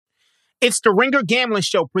It's the Ringer Gambling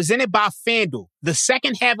Show presented by FanDuel. The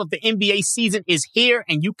second half of the NBA season is here,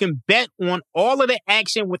 and you can bet on all of the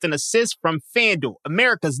action with an assist from FanDuel,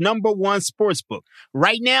 America's #1 sportsbook.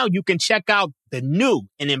 Right now, you can check out the new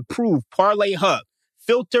and improved Parlay Hub.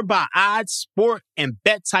 Filter by odds, sport, and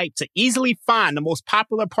bet type to easily find the most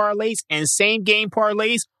popular parlays and same-game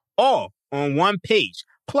parlays all on one page.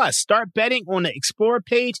 Plus, start betting on the Explorer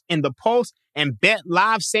page in the Pulse and bet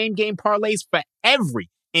live same-game parlays for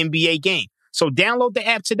every NBA game. So download the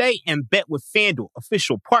app today and bet with FanDuel,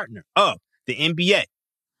 official partner of the NBA.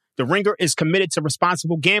 The Ringer is committed to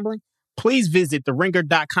responsible gambling. Please visit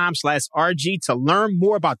theringer.com/RG to learn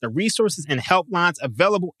more about the resources and helplines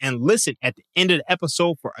available and listen at the end of the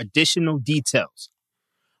episode for additional details.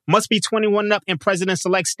 Must be 21 and up in present and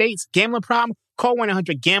select states. Gambling problem? Call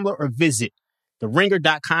 1-800-GAMBLER or visit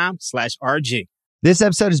theringer.com/RG. This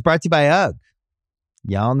episode is brought to you by UGG.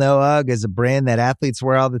 Y'all know UGG is a brand that athletes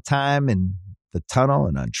wear all the time in the tunnel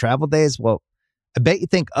and on travel days. Well, I bet you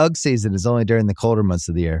think UGG season is only during the colder months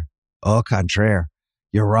of the year. Au contraire,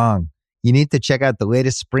 you're wrong. You need to check out the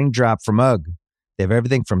latest spring drop from UGG. They have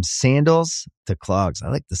everything from sandals to clogs. I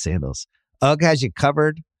like the sandals. UGG has you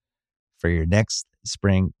covered for your next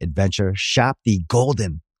spring adventure. Shop the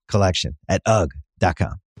Golden Collection at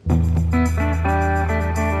UGG.com.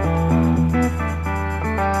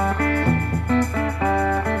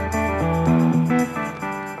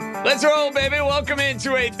 Let's roll, baby. Welcome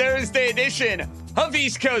into a Thursday edition of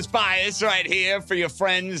East Coast Bias right here for your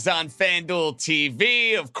friends on FanDuel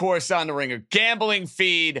TV, of course, on the Ringer Gambling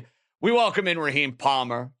feed. We welcome in Raheem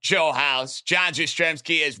Palmer, Joe House, John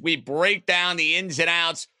Jastrzemski as we break down the ins and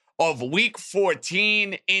outs of Week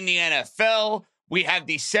 14 in the NFL. We have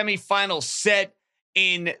the semifinal set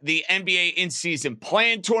in the NBA in-season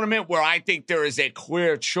play-in tournament where I think there is a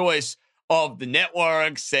clear choice of the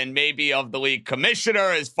networks and maybe of the league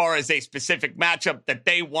commissioner as far as a specific matchup that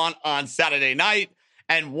they want on Saturday night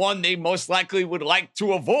and one they most likely would like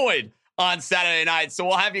to avoid on Saturday night. So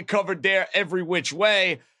we'll have you covered there every which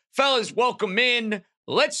way. Fellas, welcome in.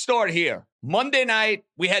 Let's start here. Monday night,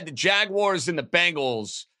 we had the Jaguars and the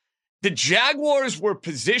Bengals. The Jaguars were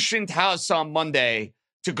positioned, House, on Monday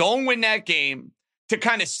to go and win that game, to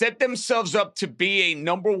kind of set themselves up to be a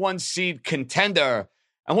 #1 seed contender.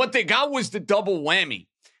 And what they got was the double whammy.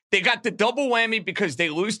 They got the double whammy because they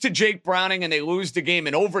lose to Jake Browning and they lose the game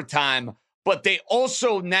in overtime, but they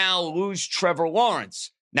also now lose Trevor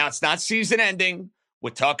Lawrence. Now, it's not season ending.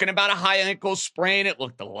 We're talking about a high ankle sprain. It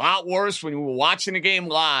looked a lot worse when we were watching the game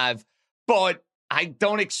live, but I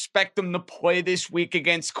don't expect him to play this week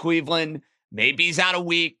against Cleveland. Maybe he's out a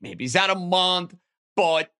week, maybe he's out a month,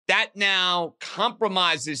 but that now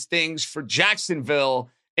compromises things for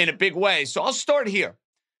Jacksonville in a big way. So I'll start here.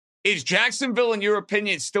 Is Jacksonville, in your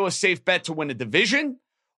opinion, still a safe bet to win the division?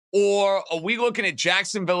 Or are we looking at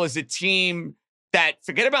Jacksonville as a team that,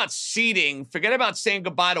 forget about seeding, forget about saying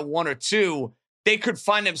goodbye to 1 or 2, they could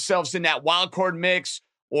find themselves in that wild card mix?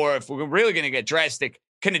 Or if we're really going to get drastic,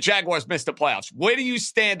 can the Jaguars miss the playoffs? Where do you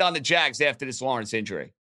stand on the Jags after this Lawrence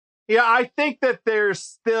injury? Yeah, I think that there's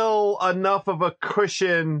still enough of a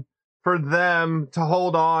cushion for them to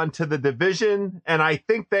hold on to the division. And I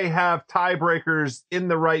think they have tiebreakers in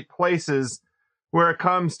the right places where it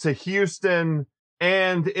comes to Houston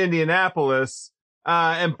and Indianapolis.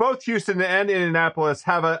 And both Houston and Indianapolis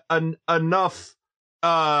have enough,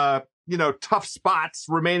 tough spots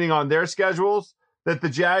remaining on their schedules that the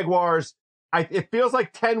Jaguars, it feels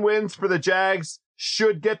like 10 wins for the Jags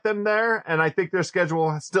should get them there. And I think their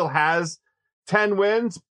schedule still has 10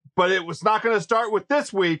 wins, but it was not going to start with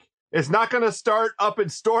this week. It's not going to start up in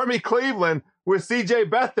stormy Cleveland with C.J.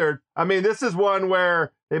 Beathard. I mean, this is one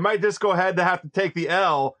where they might just go ahead to have to take the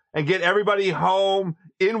L and get everybody home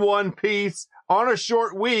in one piece on a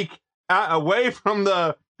short week away from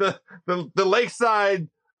the lakeside,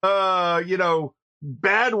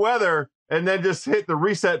 bad weather, and then just hit the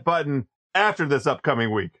reset button after this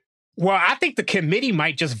upcoming week. Well, I think the committee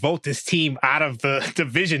might just vote this team out of the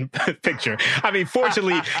division picture. I mean,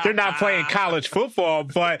 fortunately, they're not playing college football,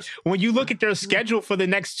 but when you look at their schedule for the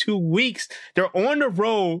next 2 weeks, they're on the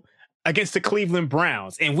road against the Cleveland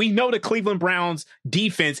Browns. And we know the Cleveland Browns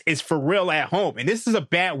defense is for real at home. And this is a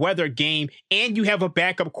bad weather game, and you have a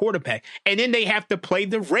backup quarterback. And then they have to play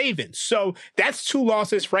the Ravens. So that's 2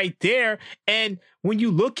 losses right there. And when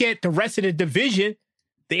you look at the rest of the division,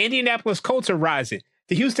 the Indianapolis Colts are rising.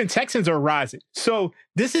 The Houston Texans are rising. So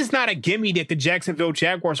this is not a gimme that the Jacksonville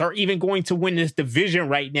Jaguars are even going to win this division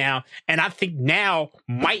right now. And I think now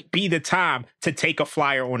might be the time to take a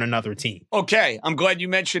flyer on another team. Okay, I'm glad you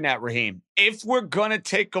mentioned that, Raheem. If we're going to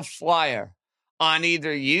take a flyer on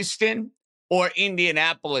either Houston or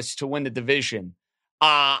Indianapolis to win the division,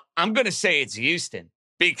 I'm going to say it's Houston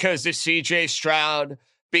because of CJ Stroud,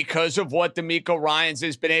 because of what D'Amico Ryans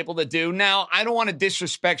has been able to do. Now, I don't want to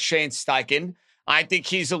disrespect Shane Steichen. I think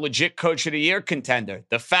he's a legit Coach of the Year contender.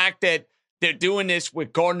 The fact that they're doing this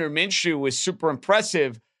with Gardner Minshew is super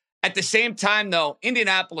impressive. At the same time, though,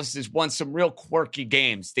 Indianapolis has won some real quirky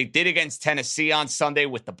games. They did against Tennessee on Sunday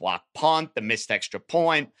with the blocked punt, the missed extra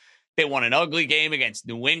point. They won an ugly game against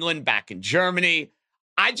New England back in Germany.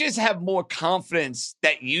 I just have more confidence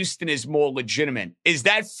that Houston is more legitimate. Is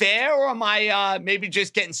that fair, or am I maybe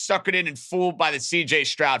just getting suckered in and fooled by the CJ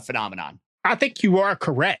Stroud phenomenon? I think you are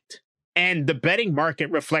correct. And the betting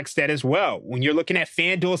market reflects that as well. When you're looking at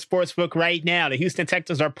FanDuel Sportsbook right now, the Houston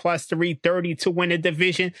Texans are plus 330 to win the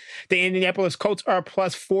division. The Indianapolis Colts are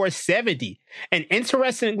plus 470. And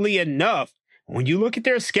interestingly enough, when you look at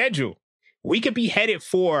their schedule, we could be headed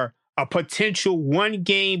for a potential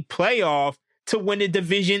one-game playoff to win the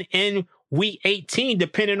division in Week 18,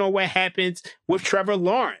 depending on what happens with Trevor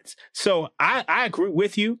Lawrence. So I agree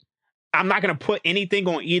with you. I'm not going to put anything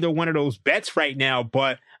on either one of those bets right now,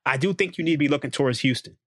 but I do think you need to be looking towards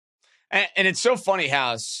Houston. And it's so funny,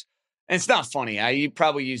 House. And it's not funny. You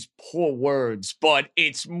probably use poor words, but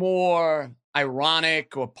it's more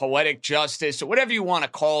ironic or poetic justice or whatever you want to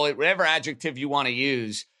call it, whatever adjective you want to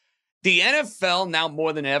use. The NFL now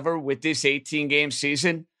more than ever with this 18-game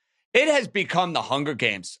season, it has become the Hunger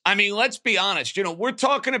Games. I mean, let's be honest. We're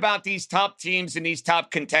talking about these top teams and these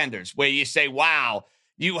top contenders where you say, wow,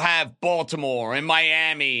 you have Baltimore and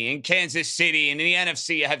Miami and Kansas City, and in the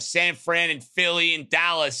NFC you have San Fran and Philly and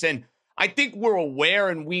Dallas. And I think we're aware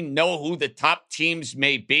and we know who the top teams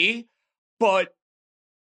may be, but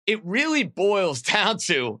it really boils down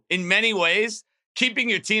to, in many ways, keeping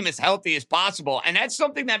your team as healthy as possible. And that's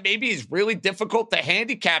something that maybe is really difficult to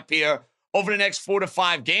handicap here over the next 4 to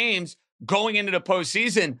 5 games going into the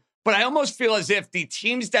postseason. But I almost feel as if the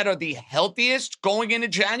teams that are the healthiest going into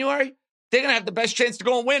January, they're going to have the best chance to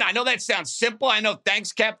go and win. I know that sounds simple. I know,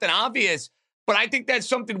 thanks, Captain Obvious. But I think that's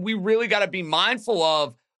something we really got to be mindful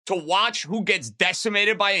of to watch who gets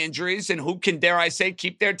decimated by injuries and who can, dare I say,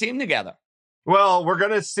 keep their team together. Well, we're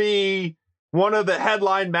going to see one of the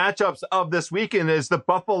headline matchups of this weekend is the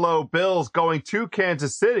Buffalo Bills going to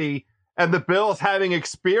Kansas City, and the Bills having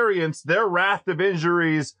experienced their raft of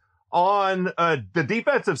injuries on the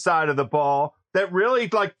defensive side of the ball that really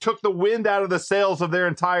took the wind out of the sails of their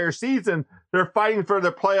entire season. They're fighting for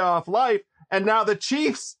their playoff life. And now the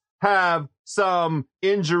Chiefs have some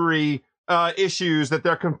injury issues that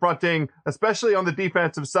they're confronting, especially on the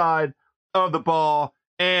defensive side of the ball.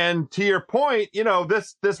 And to your point,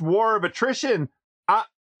 this war of attrition,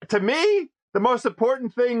 to me, the most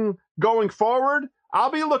important thing going forward,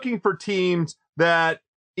 I'll be looking for teams that,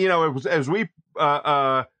 as we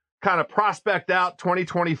kind of prospect out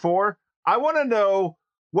 2024, I want to know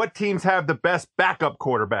what teams have the best backup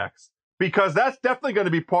quarterbacks, because that's definitely going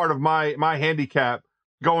to be part of my handicap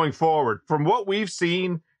going forward. From what we've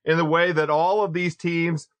seen in the way that all of these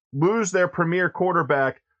teams lose their premier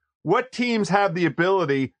quarterback, what teams have the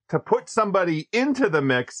ability to put somebody into the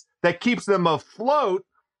mix that keeps them afloat,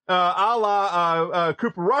 a la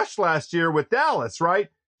Cooper Rush last year with Dallas, right?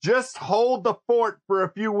 Just hold the fort for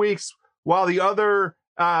a few weeks while the other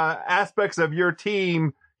aspects of your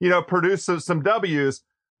team, produce some W's.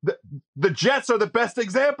 The Jets are the best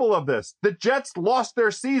example of this. The Jets lost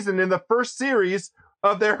their season in the first series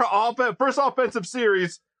of their first offensive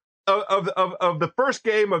series of the first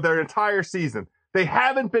game of their entire season. They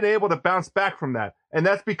haven't been able to bounce back from that, and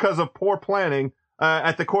that's because of poor planning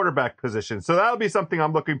at the quarterback position. So that'll be something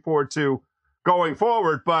I'm looking forward to going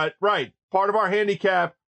forward. But right, part of our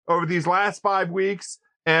handicap over these last 5 weeks,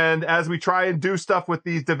 and as we try and do stuff with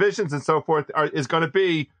these divisions and so forth, is going to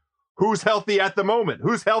be who's healthy at the moment,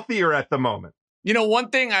 who's healthier at the moment. One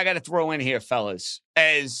thing I got to throw in here, fellas,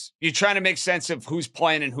 as you're trying to make sense of who's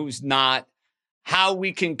playing and who's not, how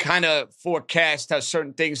we can kind of forecast how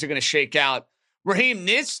certain things are going to shake out. Raheem,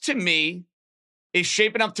 this to me is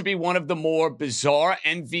shaping up to be one of the more bizarre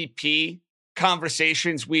MVP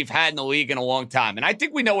conversations we've had in the league in a long time. And I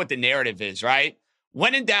think we know what the narrative is, right?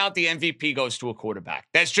 When in doubt, the MVP goes to a quarterback.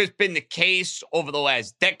 That's just been the case over the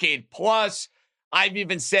last decade plus. I've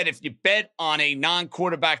even said if you bet on a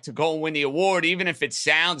non-quarterback to go and win the award, even if it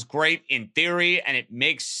sounds great in theory and it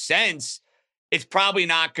makes sense, it's probably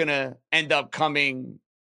not going to end up coming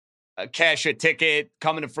cash a ticket,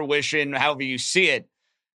 coming to fruition, however you see it.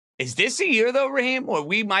 Is this a year, though, Raheem, where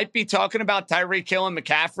we might be talking about Tyreek Hill and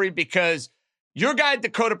McCaffrey? Because your guy,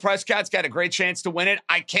 Dakota Prescott's got a great chance to win it.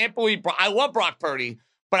 I can't believe I love Brock Purdy,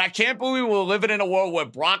 but I can't believe we're living in a world where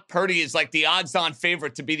Brock Purdy is like the odds-on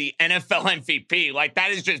favorite to be the NFL MVP. Like, that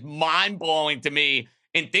is just mind-blowing to me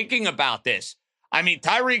in thinking about this. I mean,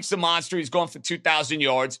 Tyreek's the monster. He's going for 2,000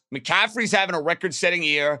 yards. McCaffrey's having a record-setting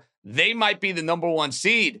year. They might be the number one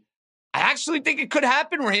seed. I actually think it could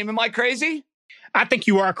happen, Raheem. Am I crazy? I think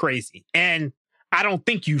you are crazy. And I don't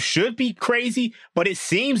think you should be crazy, but it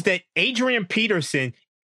seems that Adrian Peterson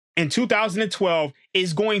in 2012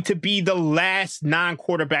 is going to be the last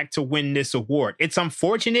non-quarterback to win this award. It's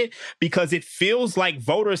unfortunate because it feels like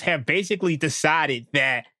voters have basically decided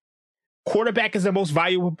that quarterback is the most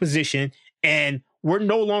valuable position, and we're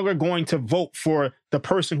no longer going to vote for the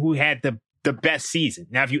person who had the best season.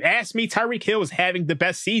 Now, if you ask me, Tyreek Hill is having the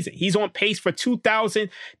best season. He's on pace for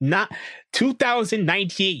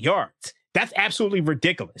 2,098 yards. That's absolutely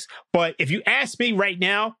ridiculous. But if you ask me right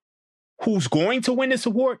now, who's going to win this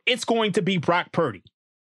award? It's going to be Brock Purdy.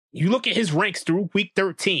 You look at his ranks through week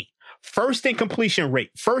 13. First in completion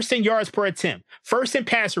rate, first in yards per attempt, first in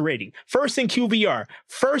passer rating, first in QBR,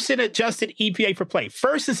 first in adjusted EPA per play,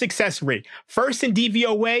 first in success rate, first in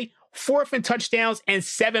DVOA, fourth in touchdowns, and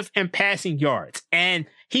seventh in passing yards. And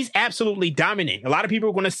he's absolutely dominating. A lot of people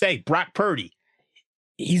are going to say Brock Purdy,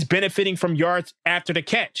 he's benefiting from yards after the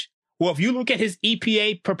catch. Well, if you look at his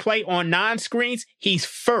EPA per play on non-screens, he's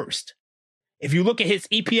first. If you look at his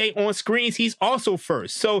EPA on screens, he's also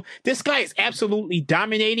first. So this guy is absolutely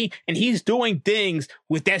dominating, and he's doing things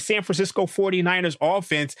with that San Francisco 49ers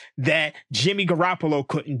offense that Jimmy Garoppolo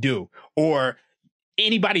couldn't do or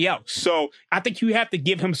anybody else. So I think you have to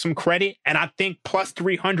give him some credit, and I think plus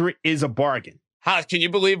 300 is a bargain. How can you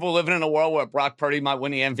believe we're living in a world where Brock Purdy might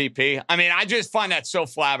win the MVP? I mean, I just find that so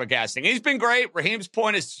flabbergasting. He's been great. Raheem's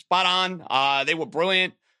point is spot on. They were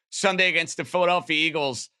brilliant Sunday against the Philadelphia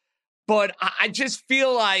Eagles. But I just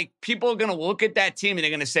feel like people are going to look at that team and they're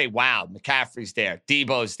going to say, wow, McCaffrey's there,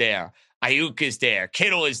 Debo's there, Ayuk is there,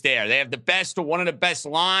 Kittle is there. They have the best or one of the best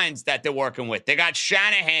lines that they're working with. They got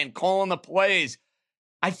Shanahan calling the plays.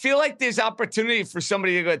 I feel like there's opportunity for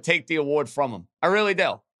somebody to go take the award from him. I really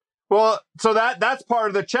do. Well, so that's part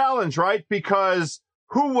of the challenge, right? Because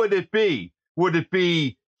who would it be? Would it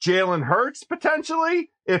be Jalen Hurts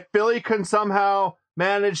potentially? If Philly can somehow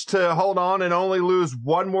manage to hold on and only lose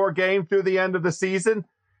one more game through the end of the season,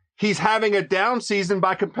 he's having a down season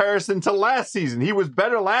by comparison to last season. He was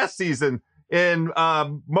better last season in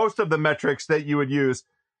most of the metrics that you would use.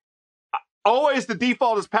 Always the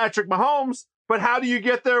default is Patrick Mahomes, but how do you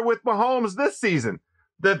get there with Mahomes this season?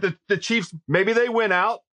 The Chiefs, maybe they win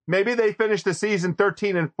out. Maybe they finish the season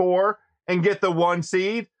 13-4 and get the 1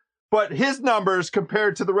 seed, but his numbers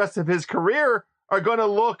compared to the rest of his career are going to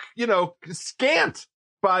look, scant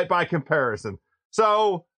by comparison.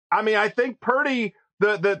 So, I mean, I think Purdy,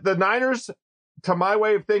 the Niners, to my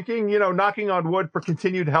way of thinking, knocking on wood for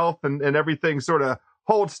continued health and everything sort of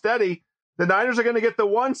hold steady. The Niners are going to get the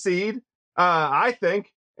 1 seed, I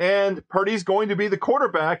think, and Purdy's going to be the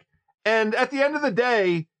quarterback. And at the end of the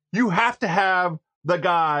day, you have to have the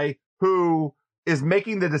guy who is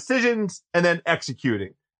making the decisions and then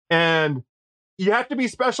executing. And you have to be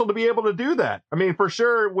special to be able to do that. I mean, for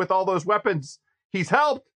sure, with all those weapons, he's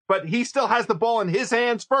helped, but he still has the ball in his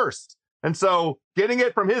hands first. And so getting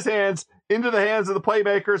it from his hands into the hands of the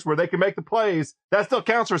playmakers where they can make the plays, that still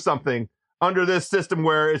counts for something under this system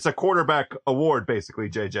where it's a quarterback award, basically,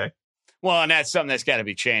 JJ. Well, and that's something that's got to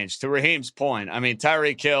be changed. To Raheem's point, I mean,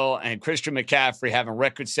 Tyreek Hill and Christian McCaffrey having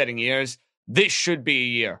record-setting years, this should be a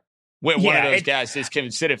year where one of those guys is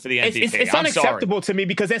considered for the MVP. It's unacceptable to me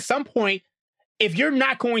because at some point, if you're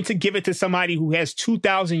not going to give it to somebody who has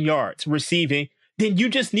 2,000 yards receiving, then you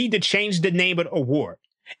just need to change the name of the award.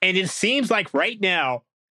 And it seems like right now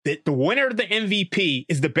that the winner of the MVP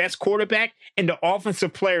is the best quarterback, and the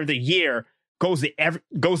offensive player of the year goes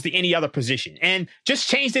to any other position. And just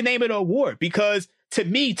change the name of the award, because to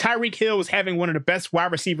me, Tyreek Hill is having one of the best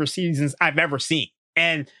wide receiver seasons I've ever seen.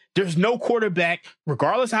 And there's no quarterback,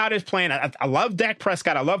 regardless of how they're playing. I love Dak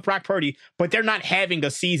Prescott. I love Brock Purdy, but they're not having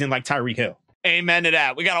a season like Tyreek Hill. Amen to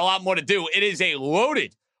that. We got a lot more to do. It is a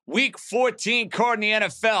loaded Week 14 card in the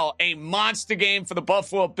NFL. A monster game for the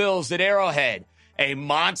Buffalo Bills at Arrowhead. A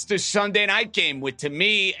monster Sunday night game with, to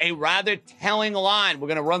me, a rather telling line. We're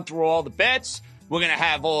going to run through all the bets. We're going to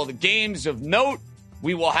have all the games of note.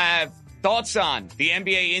 We will have thoughts on the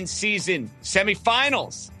NBA in-season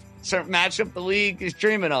semifinals. Certain matchup the league is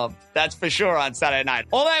dreaming of. That's for sure on Saturday night.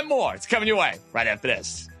 All that and more. It's coming your way right after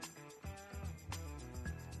this.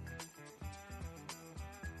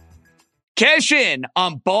 Cash in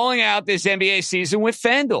on balling out this NBA season with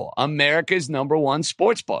FanDuel, America's #1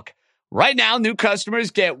 sportsbook. Right now, new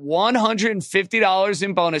customers get $150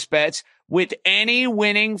 in bonus bets with any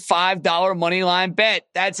winning $5 money line bet.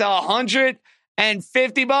 That's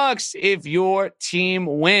 $150 if your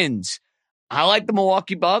team wins. I like the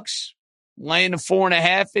Milwaukee Bucks laying the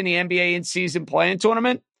 4.5 in the NBA in-season play-in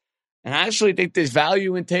tournament. And I actually think there's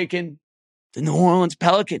value in taking the New Orleans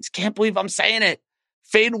Pelicans. Can't believe I'm saying it.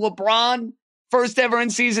 Fade LeBron, first ever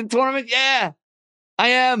in-season tournament. Yeah, I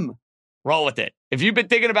am. Roll with it. If you've been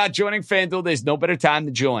thinking about joining FanDuel, there's no better time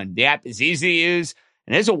to join. The app is easy to use,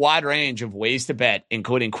 and there's a wide range of ways to bet,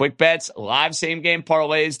 including quick bets, live same-game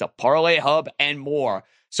parlays, the Parlay Hub, and more.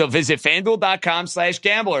 So visit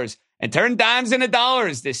FanDuel.com/gamblers and turn dimes into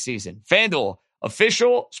dollars this season. FanDuel,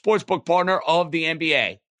 official sportsbook partner of the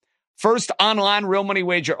NBA. First online real money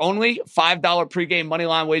wager only. $5 pregame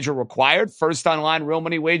moneyline wager required. First online real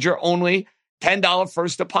money wager only. $10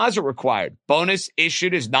 first deposit required. Bonus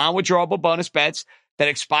issued as non-withdrawable bonus bets that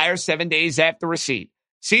expire 7 days after receipt.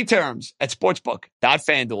 See terms at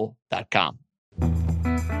sportsbook.fanduel.com.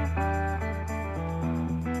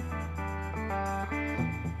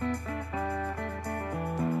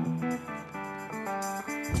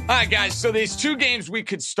 All right, guys, so there's two games we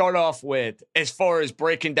could start off with as far as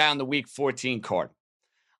breaking down the Week 14 card.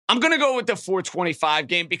 I'm going to go with the 425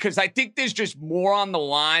 game because I think there's just more on the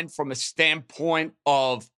line from a standpoint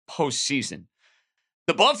of postseason.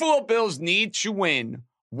 The Buffalo Bills need to win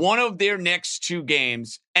one of their next two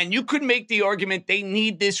games, and you could make the argument they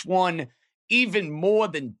need this one even more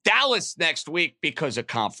than Dallas next week because of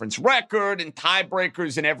conference record and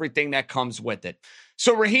tiebreakers and everything that comes with it.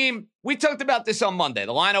 So, Raheem, we talked about this on Monday.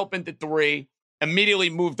 The line opened at 3, immediately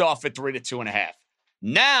moved off at 3 to 2.5.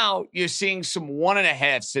 Now you're seeing some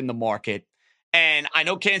 1.5s in the market. And I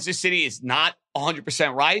know Kansas City is not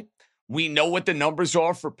 100% right. We know what the numbers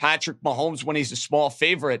are for Patrick Mahomes when he's a small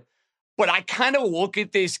favorite. But I kind of look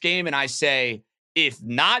at this game and I say, if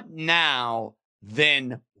not now,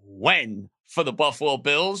 then when for the Buffalo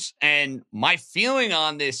Bills? And my feeling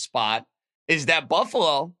on this spot is that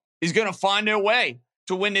Buffalo is going to find their way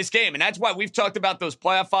to win this game. And that's why we've talked about those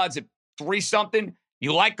playoff odds at 3-something.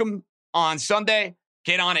 You like them on Sunday,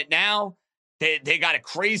 get on it now. They got a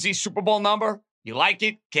crazy Super Bowl number. You like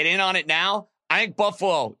it, get in on it now. I think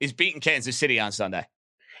Buffalo is beating Kansas City on Sunday.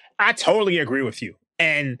 I totally agree with you.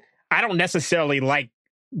 And I don't necessarily like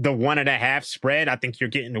the 1.5 spread. I think you're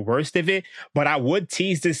getting the worst of it. But I would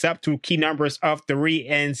tease this up to key numbers of 3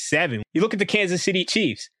 and 7. You look at the Kansas City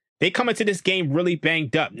Chiefs. They come into this game really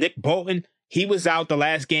banged up. Nick Bolton, he was out the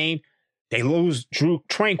last game. They lose Drew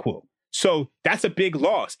Tranquill. So that's a big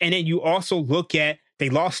loss. And then you also look at, they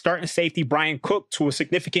lost starting safety Brian Cook to a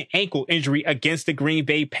significant ankle injury against the Green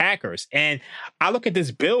Bay Packers. And I look at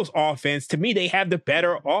this Bills offense. To me, they have the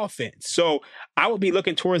better offense. So I would be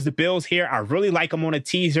looking towards the Bills here. I really like them on a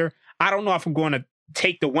teaser. I don't know if I'm going to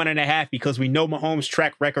take the 1.5 because we know Mahomes'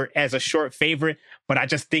 track record as a short favorite, but I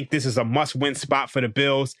just think this is a must-win spot for the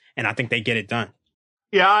Bills, and I think they get it done.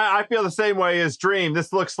 Yeah, I feel the same way as Dream.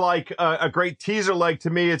 This looks like a great teaser leg to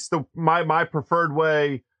me. It's my preferred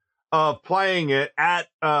way of playing it at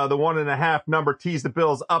the 1.5 number. Tease the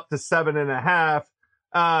Bills up to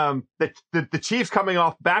 7.5. The Chiefs coming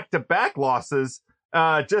off back-to-back losses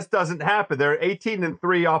just doesn't happen. They're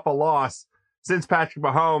 18-3 off a loss since Patrick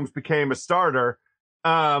Mahomes became a starter.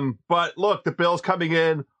 But look, the Bills coming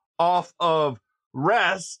in off of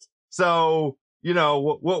rest. So, you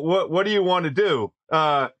know, what do you want to do?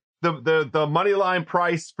 The money line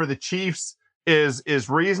price for the Chiefs is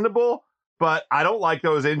reasonable, but I don't like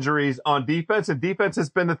those injuries on defense, and defense has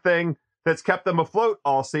been the thing that's kept them afloat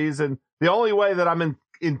all season. The only way that I'm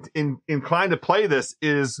inclined to play this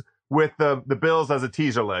is with the Bills as a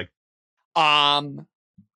teaser leg. I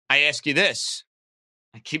ask you this.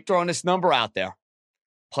 I keep throwing this number out there.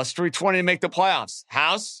 Plus 320 to make the playoffs.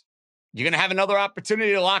 House, you're going to have another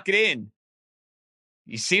opportunity to lock it in.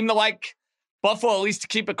 You seem to like Buffalo at least to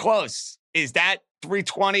keep it close. Is that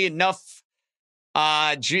 320 enough?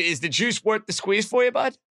 Is the juice worth the squeeze for you,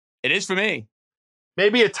 bud? It is for me.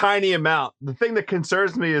 Maybe a tiny amount. The thing that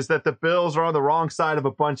concerns me is that the Bills are on the wrong side of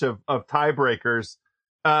a bunch of tiebreakers.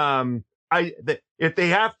 If they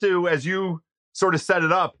have to, as you sort of set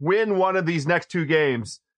it up, win one of these next two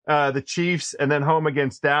games, the Chiefs and then home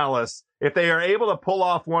against Dallas, if they are able to pull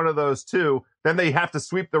off one of those two, then they have to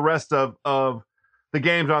sweep the rest of the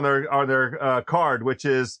games on their card, which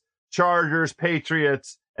is Chargers,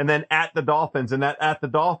 Patriots, and then at the Dolphins. And that at the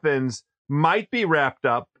Dolphins might be wrapped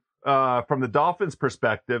up from the Dolphins'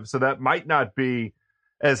 perspective, so that might not be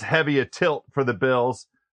as heavy a tilt for the Bills,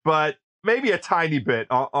 but maybe a tiny bit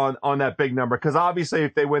on that big number, because obviously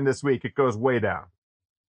if they win this week, it goes way down.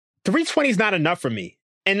 320 is not enough for me.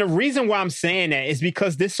 And the reason why I'm saying that is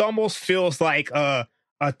because this almost feels like a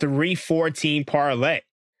a 3-4 team parlay.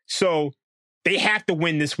 So they have to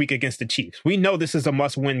win this week against the Chiefs. We know this is a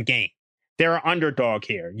must-win game. They're an underdog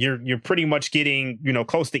here. You're pretty much getting,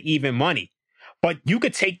 close to even money. But you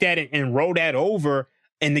could take that and roll that over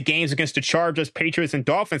in the games against the Chargers, Patriots, and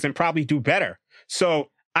Dolphins and probably do better. So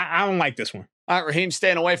I don't like this one. All right, Raheem,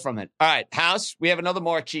 staying away from it. All right, House, we have another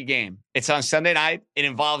marquee game. It's on Sunday night. It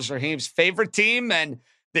involves Raheem's favorite team and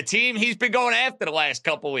the team he's been going after the last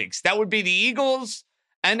couple weeks. That would be the Eagles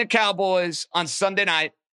and the Cowboys on Sunday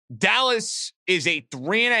night. Dallas is a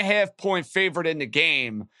 3.5-point favorite in the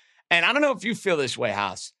game. And I don't know if you feel this way,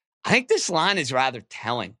 House. I think this line is rather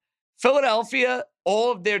telling. Philadelphia,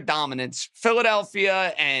 all of their dominance,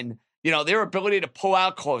 Philadelphia and, their ability to pull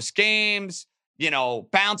out close games,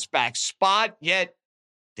 bounce back spot, yet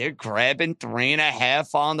they're grabbing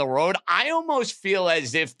 3.5 on the road. I almost feel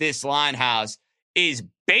as if this line, House, is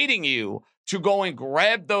baiting you to go and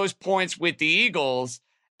grab those points with the Eagles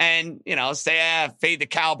and, say, fade the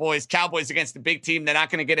Cowboys. Cowboys against the big team, they're not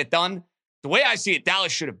going to get it done. The way I see it,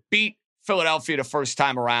 Dallas should have beat Philadelphia the first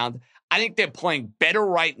time around. I think they're playing better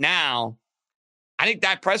right now. I think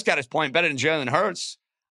Dak Prescott is playing better than Jalen Hurts.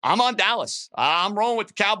 I'm on Dallas. I'm rolling with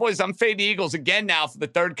the Cowboys. I'm fading the Eagles again now for the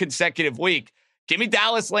third consecutive week. Give me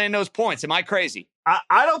Dallas laying those points. Am I crazy?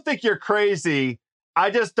 I don't think you're crazy. I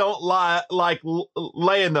just don't like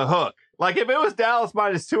laying the hook. Like if it was Dallas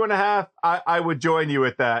minus 2.5, I would join you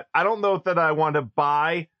with that. I don't know that I want to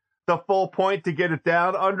buy the full point to get it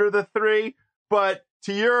down under the 3. But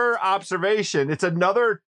to your observation, it's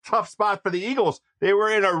another tough spot for the Eagles. They were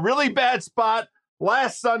in a really bad spot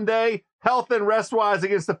last Sunday, health and rest-wise,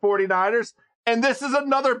 against the 49ers. And this is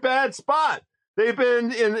another bad spot. They've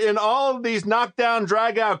been in all of these knockdown,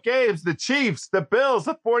 drag-out games, the Chiefs, the Bills,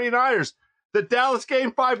 the 49ers, the Dallas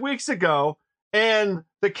game 5 weeks ago, and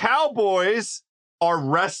the Cowboys are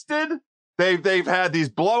rested. They've had these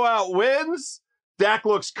blowout wins. Dak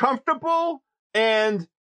looks comfortable. And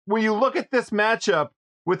when you look at this matchup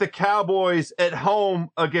with the Cowboys at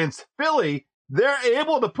home against Philly, they're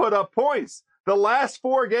able to put up points. The last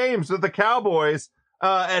 4 games with the Cowboys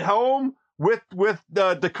at home with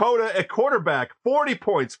Dakota at quarterback, 40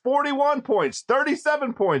 points, 41 points,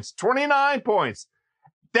 37 points, 29 points.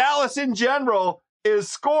 Dallas in general is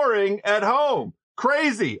scoring at home.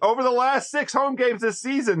 Crazy. Over the last 6 home games this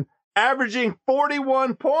season, averaging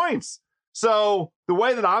 41 points. So the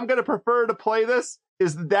way that I'm going to prefer to play this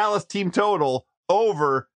is the Dallas team total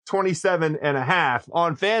over 27.5.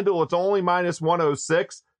 On FanDuel, it's only minus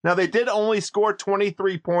 106. Now, they did only score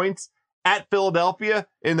 23 points at Philadelphia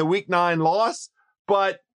in the Week 9 loss,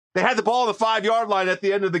 but they had the ball on the 5-yard line at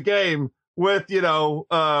the end of the game with,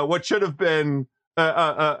 what should have been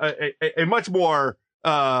a much more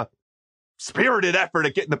spirited effort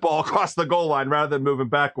at getting the ball across the goal line rather than moving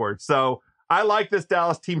backwards. So I like this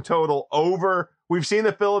Dallas team total over. We've seen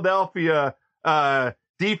the Philadelphia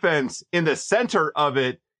defense in the center of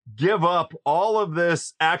it give up all of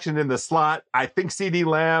this action in the slot. I think CeeDee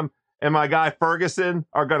Lamb and my guy Ferguson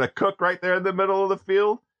are going to cook right there in the middle of the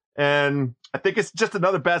field. And I think it's just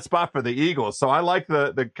another bad spot for the Eagles. So I like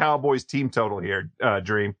the Cowboys team total here,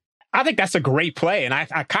 Dream. I think that's a great play. And I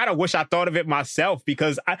kind of wish I thought of it myself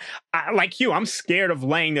because I like you, I'm scared of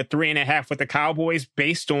laying the 3.5 with the Cowboys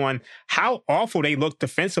based on how awful they looked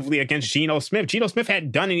defensively against Geno Smith. Geno Smith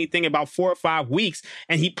hadn't done anything about 4 or 5 weeks,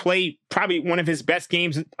 and he played probably one of his best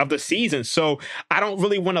games of the season. So I don't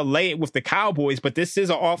really want to lay it with the Cowboys, but this is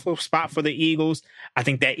an awful spot for the Eagles. I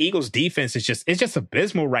think that Eagles defense is just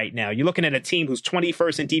abysmal right now. You're looking at a team who's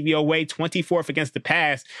 21st in DVOA, 24th against the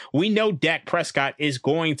pass. We know Dak Prescott is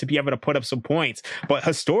going to be able to put up some points, but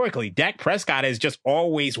historically, Dak Prescott has just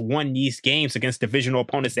always won these games against divisional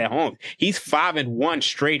opponents at home. He's 5-1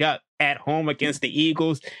 straight up at home against the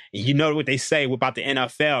Eagles. And you know what they say about the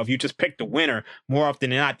NFL. If you just pick the winner, more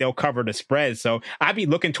often than not, they'll cover the spread. So I'd be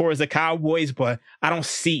looking towards the Cowboys, but I don't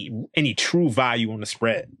see any true value on the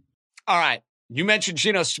spread. All right. You mentioned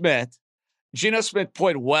Geno Smith. Geno Smith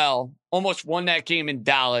played well, almost won that game in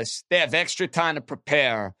Dallas. They have extra time to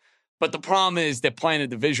prepare. But the problem is they're playing a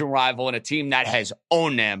division rival and a team that has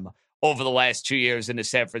owned them over the last 2 years in the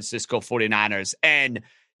San Francisco 49ers. And,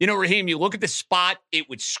 Raheem, you look at the spot, it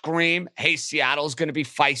would scream, hey, Seattle's going to be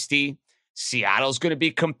feisty. Seattle's going to be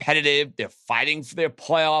competitive. They're fighting for their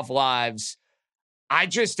playoff lives. I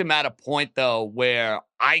just am at a point, though, where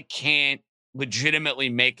I can't legitimately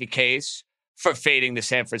make a case for fading the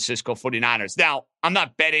San Francisco 49ers. Now, I'm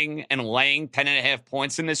not betting and laying 10.5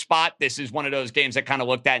 points in this spot. This is one of those games I kind of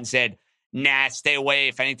looked at and said, nah, stay away.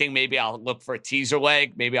 If anything, maybe I'll look for a teaser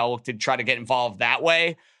leg. Maybe I'll look to try to get involved that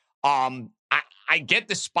way. I get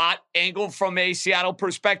the spot angle from a Seattle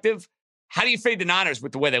perspective. How do you fade the Niners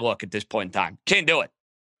with the way they look at this point in time? Can't do it.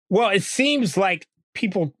 Well, it seems like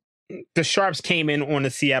the sharps came in on the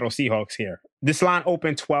Seattle Seahawks here. This line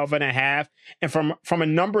opened 12.5. And from a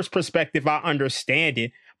numbers perspective, I understand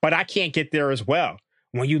it, but I can't get there as well.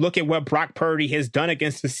 When you look at what Brock Purdy has done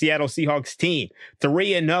against the Seattle Seahawks team,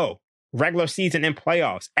 3-0, regular season and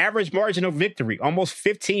playoffs, average margin of victory, almost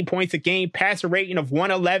 15 points a game, passer rating of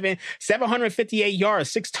 111, 758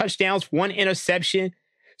 yards, 6 touchdowns, 1 interception.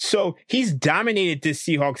 So he's dominated this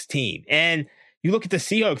Seahawks team. And you look at the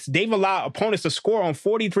Seahawks, they've allowed opponents to score on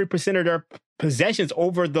 43% of their possessions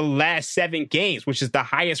over the last 7 games, which is the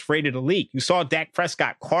highest rate of the league. You saw Dak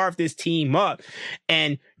Prescott carve this team up.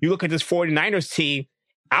 And you look at this 49ers team,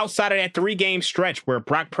 outside of that 3-game stretch where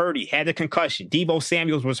Brock Purdy had the concussion, Deebo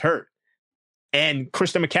Samuels was hurt, and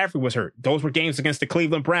Christian McCaffrey was hurt. Those were games against the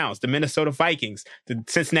Cleveland Browns, the Minnesota Vikings, the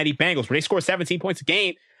Cincinnati Bengals, where they scored 17 points a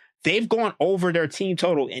game. They've gone over their team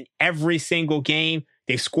total in every single game.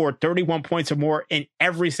 They've scored 31 points or more in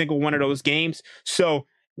every single one of those games. So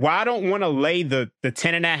while I don't want to lay the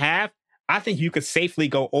 10.5, I think you could safely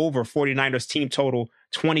go over 49ers team total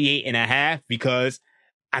 28.5, because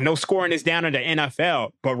I know scoring is down in the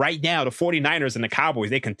NFL, but right now the 49ers and the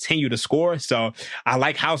Cowboys, they continue to score. So I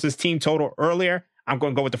like House's team total earlier. I'm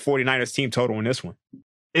going to go with the 49ers team total in this one.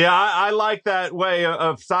 Yeah, I like that way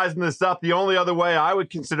of sizing this up. The only other way I would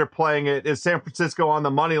consider playing it is San Francisco on the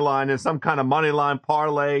money line in some kind of money line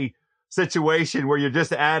parlay situation where you're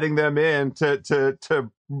just adding them in to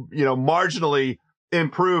marginally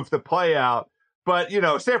improve the play out. But,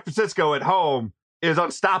 San Francisco at home is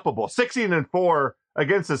unstoppable. 16-4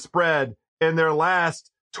 against the spread in their last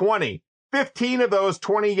 20. 15 of those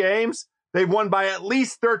 20 games, they've won by at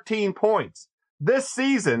least 13 points. This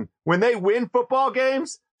season, when they win football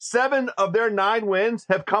games, 7 of their 9 wins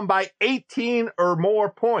have come by 18 or more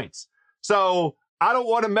points. So I don't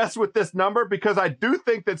want to mess with this number, because I do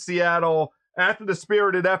think that Seattle, after the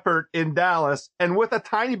spirited effort in Dallas and with a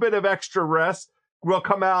tiny bit of extra rest, will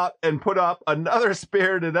come out and put up another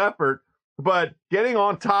spirited effort. But getting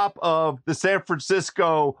on top of the San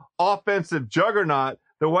Francisco offensive juggernaut,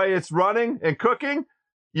 the way it's running and cooking,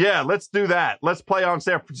 yeah, let's do that. Let's play on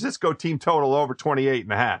San Francisco team total over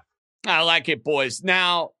 28.5. I like it, boys.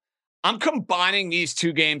 Now, I'm combining these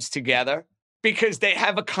 2 games together because they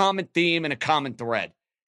have a common theme and a common thread.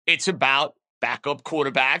 It's about backup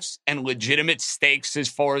quarterbacks and legitimate stakes as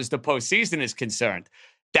far as the postseason is concerned.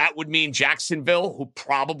 That would mean Jacksonville, who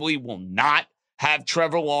probably will not have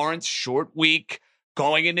Trevor Lawrence, short week,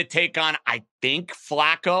 going in to take on, I think,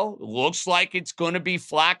 Flacco. Looks like it's going to be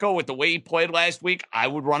Flacco with the way he played last week. I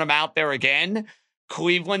would run him out there again.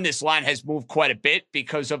 Cleveland, this line has moved quite a bit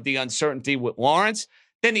because of the uncertainty with Lawrence.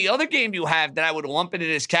 Then the other game you have that I would lump into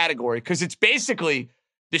this category, because it's basically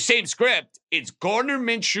the same script. It's Gardner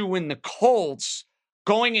Minshew and the Colts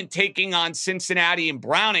going and taking on Cincinnati and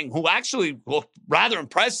Browning, who actually looked rather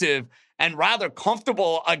impressive and rather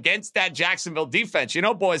comfortable against that Jacksonville defense.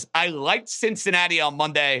 Boys, I liked Cincinnati on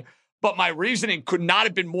Monday, but my reasoning could not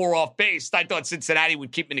have been more off base. I thought Cincinnati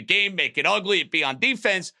would keep in the game, make it ugly, it'd be on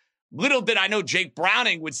defense. Little did I know Jake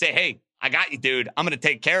Browning would say, hey, I got you, dude. I'm going to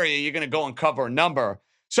take care of you. You're going to go and cover a number.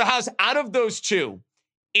 So how's out of those 2,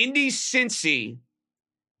 Indy, Cincy,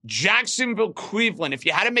 Jacksonville, Cleveland, if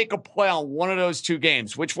you had to make a play on one of those 2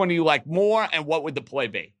 games, which one do you like more, and what would the play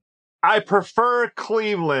be? I prefer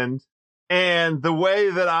Cleveland. And the way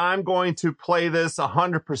that I'm going to play this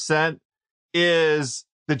 100% is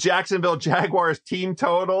the Jacksonville Jaguars team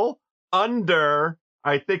total under,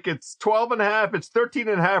 I think it's 12.5. It's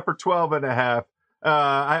 13.5 or 12.5.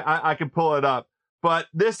 I can pull it up. But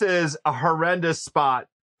this is a horrendous spot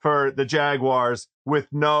for the Jaguars with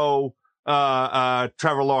no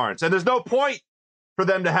Trevor Lawrence. And there's no point for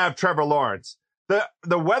them to have Trevor Lawrence.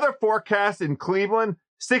 The weather forecast in Cleveland,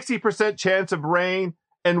 60% chance of rain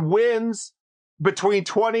and winds between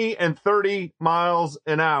 20 and 30 miles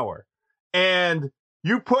an hour. And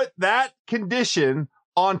you put that condition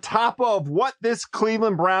on top of what this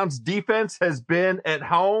Cleveland Browns defense has been at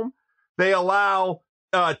home. They allow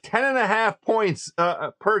 10.5 points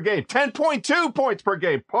per game, 10.2 points per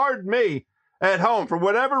game, pardon me, at home. For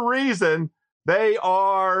whatever reason, they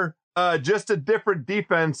are just a different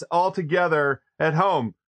defense altogether at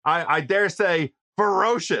home. I dare say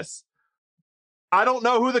ferocious. I don't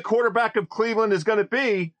know who the quarterback of Cleveland is going to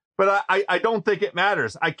be, but I don't think it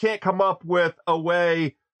matters. I can't come up with a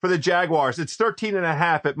way for the Jaguars. It's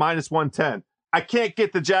 13.5 at -110. I can't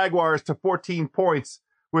get the Jaguars to 14 points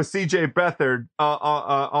with C.J. Beathard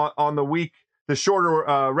on the week, the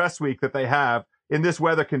shorter rest week that they have in this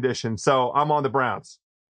weather condition. So I'm on the Browns.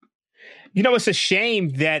 It's a shame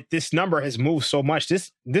that this number has moved so much.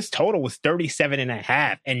 This total was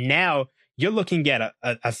 37.5, and now you're looking at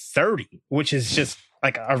a 30, which is just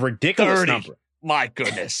like a ridiculous 30. number. My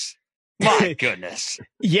goodness. My goodness.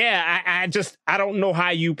 Yeah, I don't know how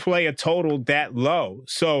you play a total that low.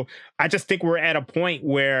 So I just think we're at a point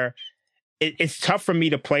where it's tough for me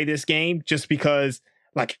to play this game just because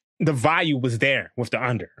like the value was there with the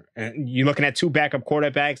under. And you're looking at two backup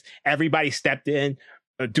quarterbacks. Everybody stepped in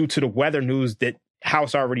due to the weather news that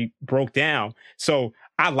House already broke down. So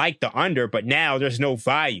I like the under, but now there's no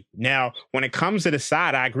value. Now, when it comes to the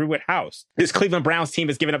side, I agree with House. This Cleveland Browns team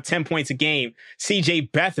has given up 10 points a game.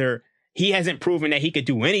 CJ Beathard, he hasn't proven that he could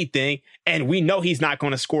do anything. And we know he's not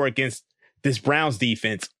going to score against this Browns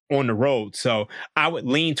defense on the road. So I would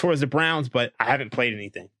lean towards the Browns, but I haven't played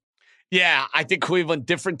anything. Yeah, I think Cleveland,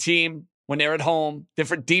 different team when they're at home,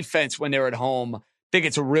 different defense when they're at home. I think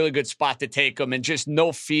it's a really good spot to take them, and just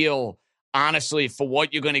no feel, honestly, for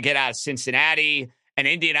what you're going to get out of Cincinnati. And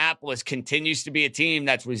Indianapolis continues to be a team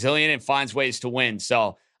that's resilient and finds ways to win.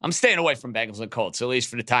 So I'm staying away from Bengals and Colts, at least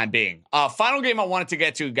for the time being. Final game I wanted to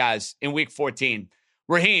get to, guys, in Week 14.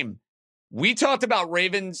 Raheem, we talked about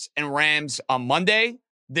Ravens and Rams on Monday.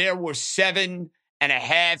 There were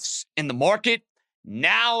 7.5s in the market.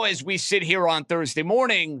 Now, as we sit here on Thursday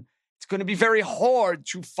morning, it's going to be very hard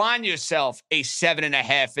to find yourself a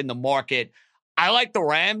 7.5 in the market. I like the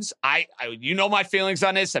Rams. You know my feelings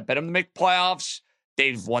on this. I bet them to make playoffs.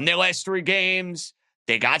 They've won their last 3 games.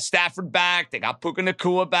 They got Stafford back. They got Puka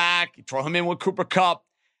Nacua back. You throw him in with Cooper Kupp.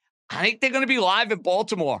 I think they're going to be live in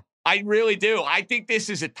Baltimore. I really do. I think this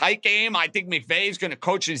is a tight game. I think McVay is going to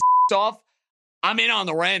coach his off. I'm in on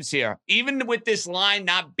the Rams here. Even with this line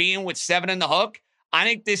not being with 7 in the hook, I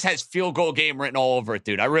think this has field goal game written all over it,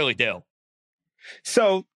 dude. I really do.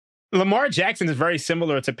 So Lamar Jackson is very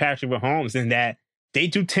similar to Patrick Mahomes in that they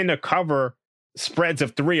do tend to cover spreads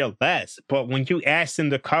of 3 or less. But when you ask them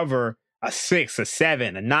to cover a 6, a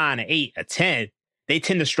 7, a 9, a 8, a 10, they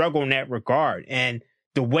tend to struggle in that regard. And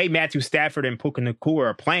the way Matthew Stafford and Puka Nacua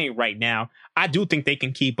are playing right now, I do think they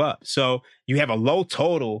can keep up. So you have a low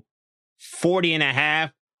total,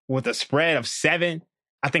 40.5 with a spread of 7.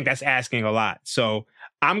 I think that's asking a lot. So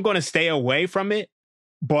I'm going to stay away from it,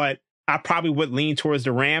 but I probably would lean towards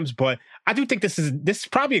the Rams. But I do think this is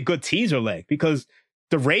probably a good teaser leg because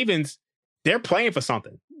the Ravens, they're playing for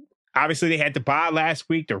something. Obviously, they had to bye last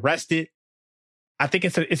week. They're rested. I think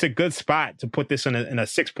it's a good spot to put this in a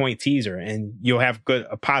 6-point teaser, and you'll have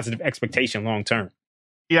a positive expectation long term.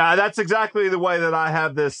 Yeah, that's exactly the way that I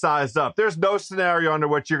have this sized up. There's no scenario under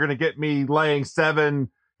which you're going to get me laying 7.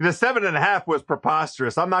 The 7.5 was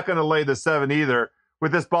preposterous. I'm not going to lay the 7 either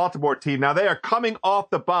with this Baltimore team. Now, they are coming off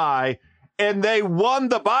the bye, and they won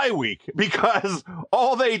the bye week because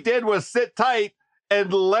all they did was sit tight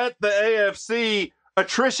and let the AFC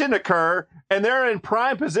attrition occur, and they're in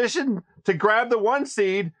prime position to grab the 1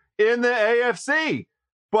 seed in the AFC.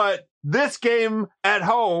 But this game at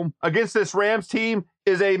home against this Rams team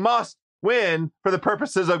is a must win for the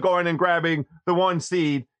purposes of going and grabbing the 1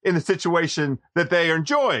 seed in the situation that they are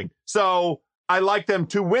enjoying. So I like them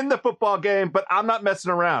to win the football game, but I'm not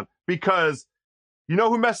messing around because you know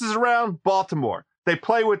who messes around? Baltimore. They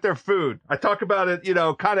play with their food. I talk about it,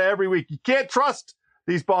 kind of every week. You can't trust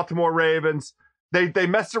these Baltimore Ravens. They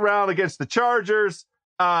mess around against the Chargers.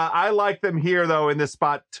 I like them here, though, in this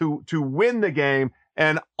spot to win the game.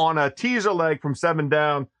 And on a teaser leg from 7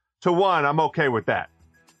 down to 1, I'm okay with that.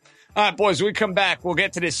 All right, boys, when we come back, we'll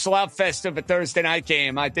get to this slap fest of a Thursday night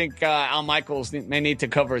game. I think Al Michaels may need to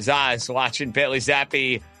cover his eyes watching Bailey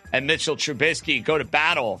Zappi and Mitchell Trubisky go to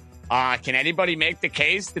battle. Can anybody make the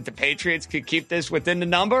case that the Patriots could keep this within the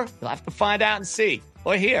number? We'll have to find out and see.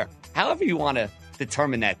 Or hear. However you want to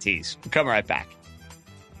determine that tease. We'll come right back.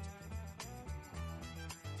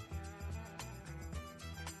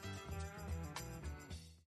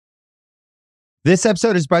 This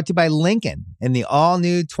episode is brought to you by Lincoln and the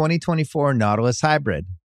all-new 2024 Nautilus Hybrid,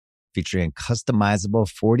 featuring customizable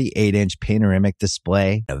 48-inch panoramic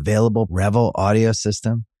display, available Revel audio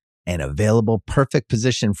system, and available perfect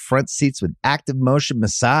position front seats with active motion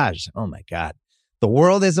massage. Oh my God. The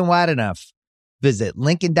world isn't wide enough. Visit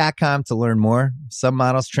Lincoln.com to learn more. Some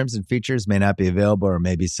models, trims, and features may not be available or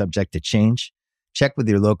may be subject to change. Check with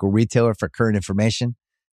your local retailer for current information.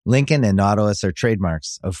 Lincoln and Nautilus are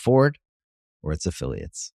trademarks of Ford or its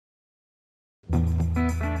affiliates. All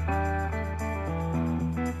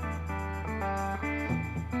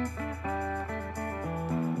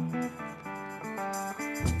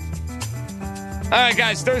right,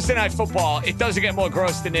 guys, Thursday Night Football. It doesn't get more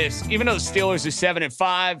gross than this. Even though the Steelers are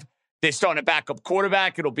 7-5, they're starting a backup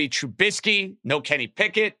quarterback. It'll be Trubisky, no Kenny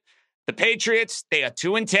Pickett. The Patriots, they are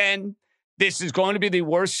 2-10. This is going to be the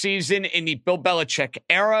worst season in the Bill Belichick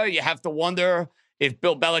era. You have to wonder if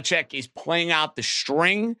Bill Belichick is playing out the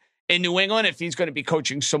string in New England, if he's going to be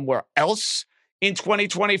coaching somewhere else in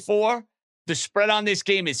 2024. The spread on this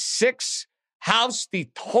game is 6. House, the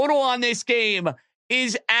total on this game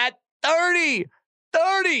is at 30.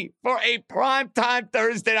 30 for a primetime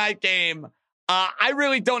Thursday night game. I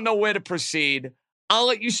really don't know where to proceed. I'll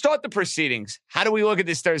let you start the proceedings. How do we look at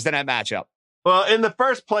this Thursday night matchup? Well, in the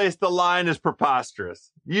first place, the line is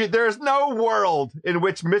preposterous. There's no world in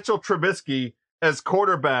which Mitchell Trubisky as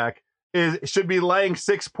quarterback should be laying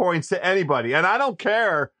 6 points to anybody. And I don't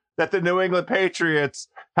care that the New England Patriots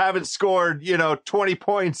haven't scored, 20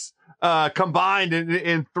 points combined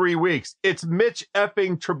in 3 weeks. It's Mitch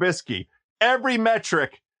effing Trubisky. Every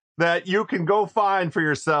metric that you can go find for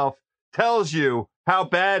yourself tells you how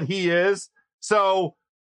bad he is. So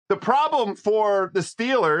the problem for the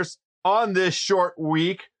Steelers on this short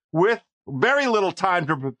week with very little time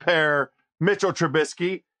to prepare Mitchell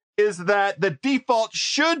Trubisky is that the default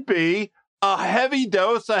should be a healthy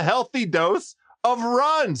dose of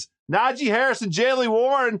runs. Najee Harris and Jaylen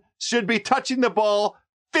Warren should be touching the ball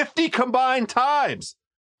 50 combined times.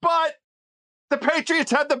 But the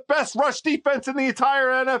Patriots had the best rush defense in the entire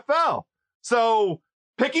NFL. So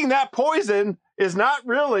picking that poison is not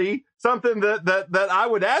really something that I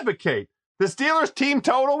would advocate. The Steelers team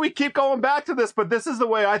total, we keep going back to this, but this is the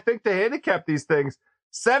way I think to handicap these things.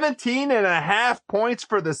 17.5 points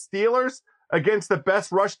for the Steelers against the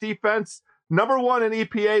best rush defense. Number 1 in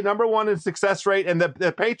EPA, number 1 in success rate. And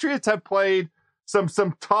the Patriots have played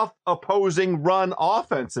some tough opposing run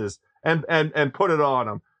offenses and put it on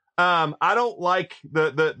them. I don't like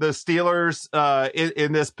the Steelers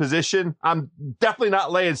in this position. I'm definitely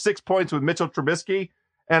not laying 6 points with Mitchell Trubisky.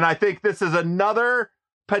 And I think this is another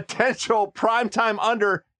potential primetime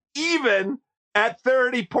under, even at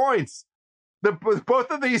 30 points.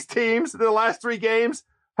 Both of these teams, the last 3 games,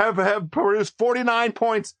 have produced 49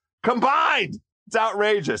 points combined. It's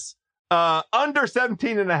outrageous. Under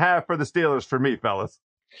 17.5 for the Steelers for me, fellas.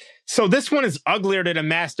 So this one is uglier than a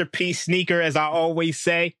masterpiece sneaker, as I always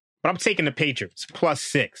say, but I'm taking the Patriots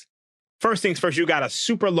 +6. First things first, you got a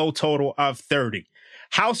super low total of 30.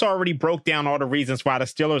 House already broke down all the reasons why the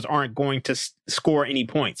Steelers aren't going to score any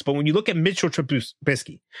points. But when you look at Mitchell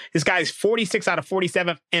Trubisky, this guy is 46 out of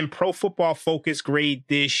 47 in Pro Football Focus grade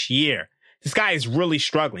this year. This guy is really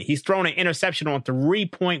struggling. He's thrown an interception on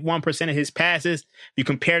 3.1% of his passes. If you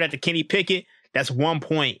compare that to Kenny Pickett, that's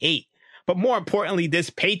 1.8. But more importantly,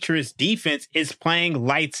 this Patriots defense is playing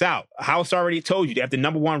lights out. House already told you they have the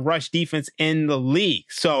number 1 rush defense in the league.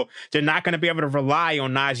 So they're not going to be able to rely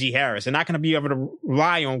on Najee Harris. They're not going to be able to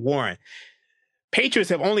rely on Warren.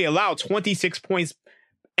 Patriots have only allowed 26 points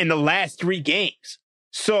in the last 3 games.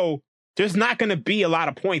 So there's not going to be a lot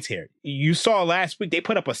of points here. You saw last week, they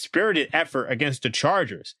put up a spirited effort against the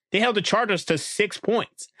Chargers. They held the Chargers to 6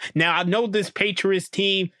 points. Now, I know this Patriots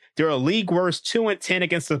team, they're a league worst 2-10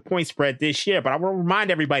 against the point spread this year. But I will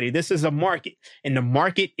remind everybody, this is a market, and the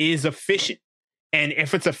market is efficient. And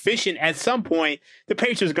if it's efficient, at some point, the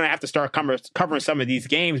Patriots are going to have to start covering some of these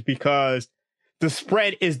games because the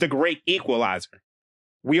spread is the great equalizer.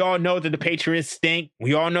 We all know that the Patriots stink.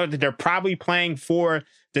 We all know that they're probably playing for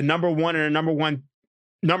the number 1 and the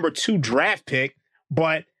number 2 draft pick,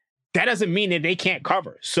 but that doesn't mean that they can't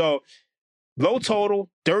cover. So low total,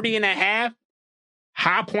 30.5.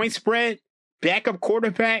 High point spread, backup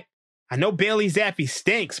quarterback. I know Bailey Zappi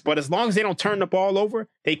stinks, but as long as they don't turn the ball over,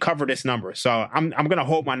 they cover this number. So I'm going to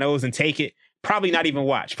hold my nose and take it. Probably not even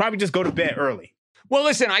watch. Probably just go to bed early. Well,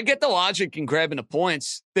 listen, I get the logic in grabbing the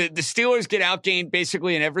points. The Steelers get outgained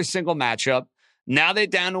basically in every single matchup. Now they're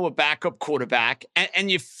down to a backup quarterback. And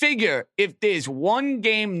you figure if there's one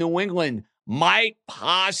game New England might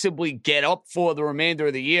possibly get up for the remainder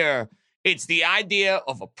of the year, it's the idea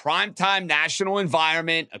of a primetime national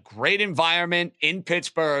environment, a great environment in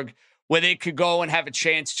Pittsburgh where they could go and have a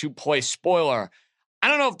chance to play spoiler. I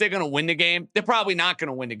don't know if they're going to win the game. They're probably not going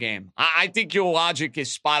to win the game. I think your logic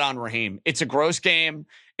is spot on, Raheem. It's a gross game.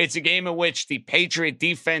 It's a game in which the Patriot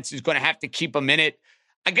defense is going to have to keep them in it.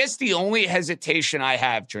 I guess the only hesitation I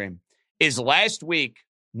have, Dream, is last week,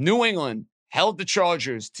 New England held the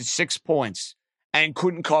Chargers to 6 points and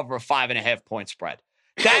couldn't cover a 5.5 point spread.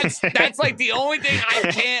 That's like the only thing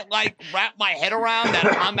I can't wrap my head around, that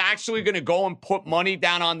I'm actually going to go and put money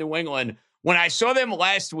down on New England. When I saw them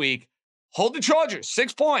last week, hold the Chargers,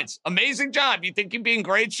 6 points. Amazing job. You think you'd be in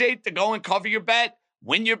great shape to go and cover your bet,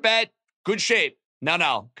 win your bet? Good shape.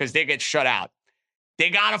 No, because they get shut out. They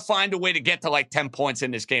got to find a way to get to 10 points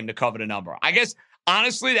in this game to cover the number. I guess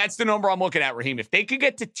Honestly, that's the number I'm looking at, Raheem. If they could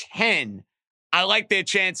get to 10, I like their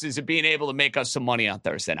chances of being able to make us some money on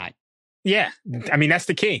Thursday night. Yeah, I mean, that's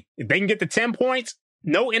the key. If they can get to 10 points,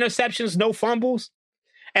 no interceptions, no fumbles.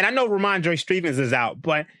 And I know Ramondre Stevens is out,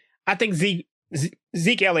 but I think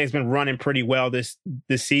Zeke Elliott has been running pretty well this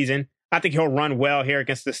season. I think he'll run well here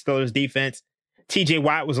against the Steelers defense. TJ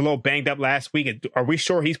Watt was a little banged up last week. Are we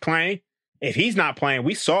sure he's playing? If he's not playing,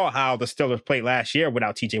 we saw how the Steelers played last year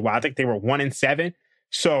without TJ Watt. I think they were 1-7.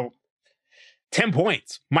 So 10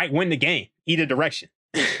 points might win the game, either direction.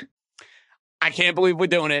 I can't believe we're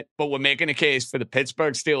doing it, but we're making a case for the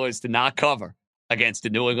Pittsburgh Steelers to not cover against the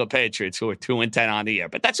New England Patriots, who are 2-10 on the year.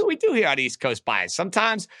 But that's what we do here on East Coast Bias.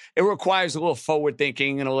 Sometimes it requires a little forward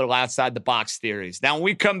thinking and a little outside the box theories. Now, when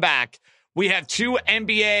we come back, we have 2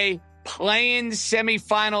 NBA play-in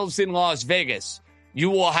semifinals in Las Vegas. You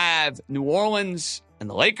will have New Orleans and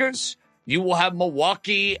the Lakers. You will have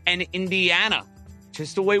Milwaukee and Indiana.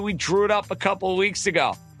 Just the way we drew it up a couple of weeks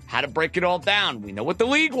ago. How to break it all down. We know what the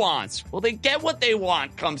league wants. Will they get what they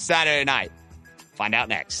want come Saturday night? Find out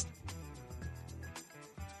next.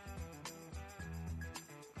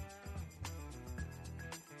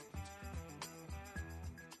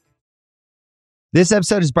 This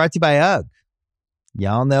episode is brought to you by UGG.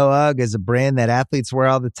 Y'all know UGG is a brand that athletes wear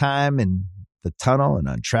all the time in the tunnel and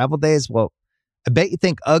on travel days. Well, I bet you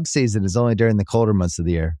think UGG season is only during the colder months of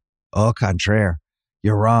the year. Au contraire,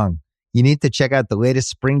 you're wrong. You need to check out the latest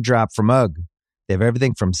spring drop from UGG. They have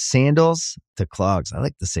everything from sandals to clogs. I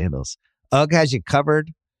like the sandals. UGG has you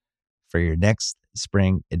covered for your next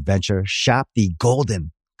spring adventure. Shop the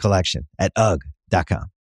Golden Collection at UGG.com.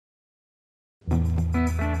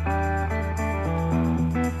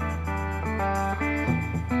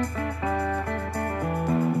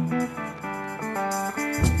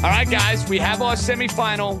 All right, guys, we have our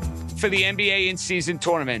semifinal for the NBA in-season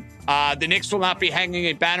tournament. The Knicks will not be hanging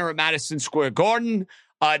a banner at Madison Square Garden.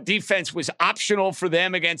 Defense was optional for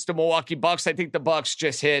them against the Milwaukee Bucks. I think the Bucks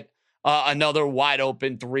just hit another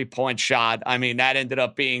wide-open three-point shot. I mean, that ended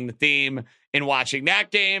up being the theme in watching that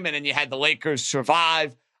game. And then you had the Lakers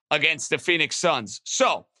survive against the Phoenix Suns.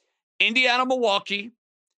 So, Indiana, Milwaukee,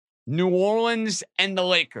 New Orleans, and the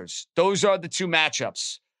Lakers. Those are the 2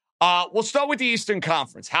 matchups. We'll start with the Eastern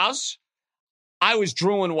Conference. House, I was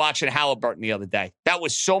drooling watching Halliburton the other day. That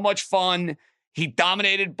was so much fun. He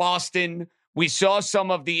dominated Boston. We saw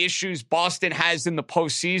some of the issues Boston has in the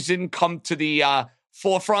postseason come to the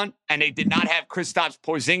forefront, and they did not have Kristaps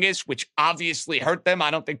Porzingis, which obviously hurt them.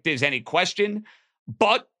 I don't think there's any question.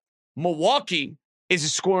 But Milwaukee is a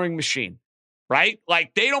scoring machine, right?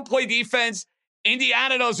 Like, they don't play defense.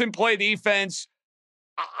 Indiana doesn't play defense.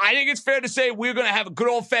 I think it's fair to say we're going to have a good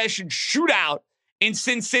old-fashioned shootout in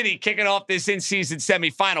Sin City kicking off this in-season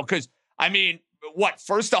semifinal. Because, I mean,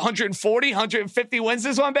 first 140, 150 wins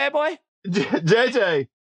this one, bad boy? JJ,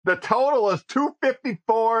 the total is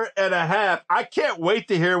 254.5. I can't wait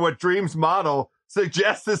to hear what Dream's model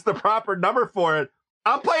suggests is the proper number for it.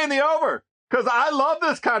 I'm playing the over because I love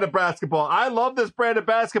this kind of basketball. I love this brand of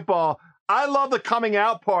basketball. I love the coming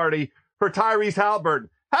out party for Tyrese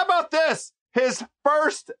Halliburton. How about this? His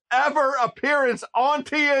first ever appearance on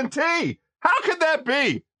TNT. How could that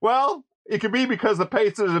be? Well, it could be because the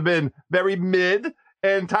Pacers have been very mid,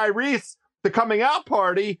 and Tyrese, the coming out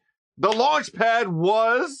party, the launch pad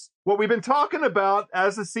was what we've been talking about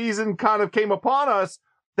as the season kind of came upon us,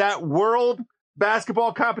 that world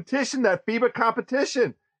basketball competition, that FIBA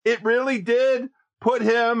competition. It really did put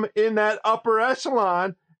him in that upper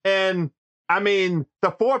echelon. And I mean,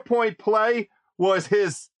 the 4-point play was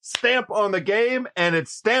his stamp on the game, and it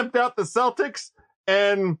stamped out the Celtics.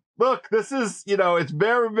 And look, this is, it's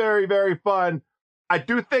very, very, very fun. I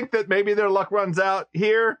do think that maybe their luck runs out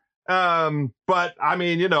here. But I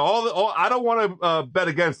mean, I don't want to bet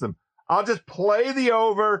against them. I'll just play the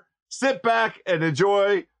over, sit back and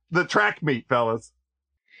enjoy the track meet, fellas.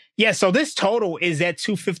 Yeah. So this total is at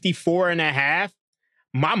 254.5.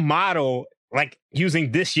 My model, like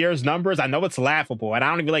using this year's numbers, I know it's laughable, and I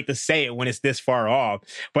don't even like to say it when it's this far off,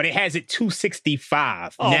 but it has it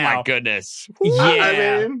 265. Oh, now, my goodness. Yeah.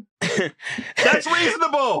 I mean, that's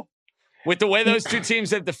reasonable. With the way those 2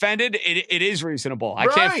 teams have defended, it is reasonable. I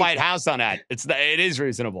can't fight house on that. It is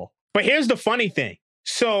reasonable. But here's the funny thing.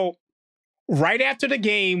 So right after the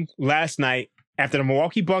game last night, after the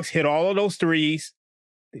Milwaukee Bucks hit all of those threes,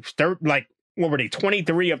 what were they,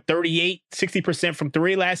 23 of 38, 60% from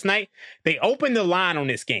 3 last night? They opened the line on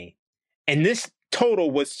this game, and this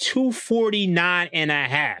total was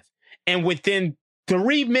 249.5. And within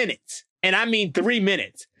 3 minutes, and I mean 3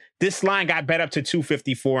 minutes, this line got bet up to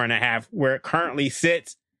 254.5, where it currently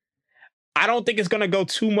sits. I don't think it's going to go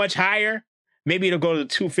too much higher, Maybe it'll go to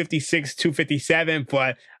 256, 257,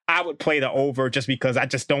 but I would play the over just because I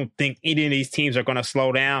just don't think any of these teams are going to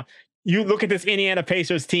slow down. You look at this Indiana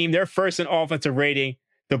Pacers team, they're first in offensive rating.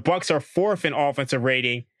 The Bucks are fourth in offensive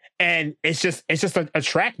rating. And it's just a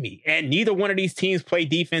track meet. And neither one of these teams play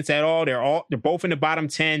defense at all. They're both in the bottom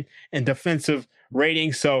 10 in defensive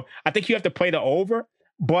rating. So I think you have to play the over.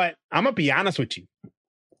 But I'm going to be honest with you.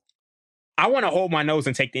 I want to hold my nose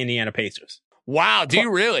and take the Indiana Pacers. Wow. Do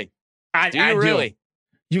you really? I do.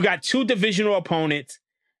 You got two divisional opponents.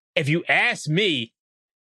 If you ask me,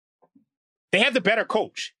 they have the better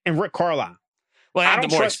coach in Rick Carlisle. Well, I have the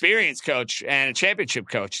more experienced coach and a championship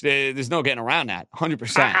coach. There's no getting around that.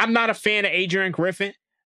 100%. I'm not a fan of Adrian Griffin.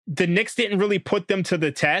 The Knicks didn't really put them to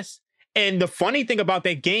the test. And the funny thing about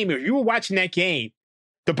that game, if you were watching that game,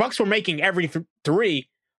 the Bucks were making every three,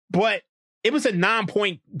 but it was a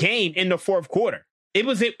 9-point game in the fourth quarter. It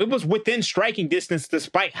was within striking distance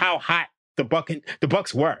despite how hot the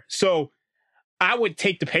Bucks were. So I would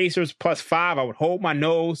take the Pacers +5. I would hold my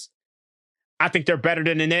nose. I think they're better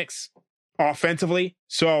than the Knicks offensively.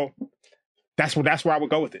 So that's where I would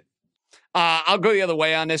go with it. I'll go the other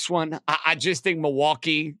way on this one. I just think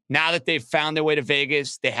Milwaukee, now that they've found their way to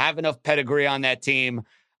Vegas, they have enough pedigree on that team.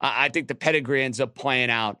 I think the pedigree ends up playing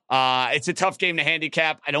out. It's a tough game to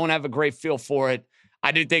handicap. I don't have a great feel for it.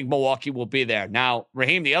 I do think Milwaukee will be there. Now,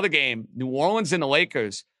 Raheem, the other game, New Orleans and the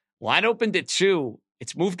Lakers, line opened at 2.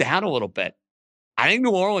 It's moved down a little bit. I think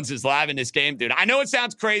New Orleans is live in this game, dude. I know it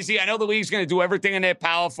sounds crazy. I know the league's going to do everything in their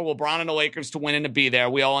power for LeBron and the Lakers to win and to be there.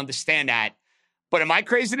 We all understand that. But am I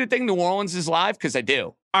crazy to think New Orleans is live? Because I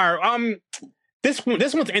do. All right, this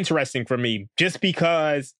one's interesting for me just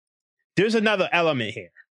because there's another element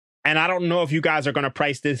here. And I don't know if you guys are going to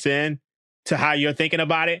price this in to how you're thinking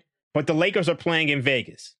about it, but the Lakers are playing in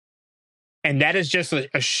Vegas. And that is just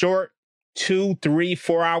a short 2, 3,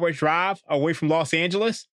 4-hour drive away from Los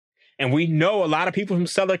Angeles. And we know a lot of people from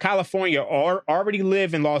Southern California already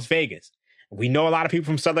live in Las Vegas. We know a lot of people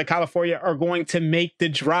from Southern California are going to make the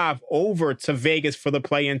drive over to Vegas for the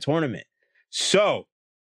play-in tournament. So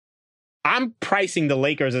I'm pricing the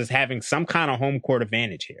Lakers as having some kind of home court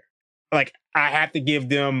advantage here. Like, I have to give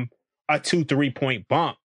them a 2-3 point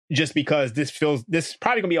bump just because this is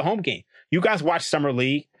probably going to be a home game. You guys watch Summer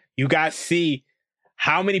League. You guys see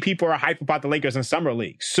how many people are hyped about the Lakers in Summer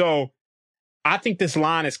League. So I think this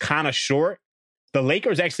line is kind of short. The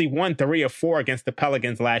Lakers actually won 3 or 4 against the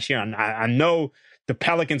Pelicans last year. And I know the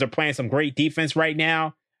Pelicans are playing some great defense right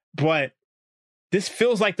now, but this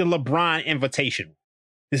feels like the LeBron Invitational.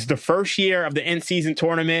 This is the first year of the in-season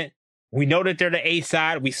tournament. We know that they're the A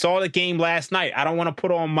side. We saw the game last night. I don't want to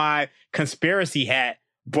put on my conspiracy hat,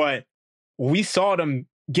 but we saw them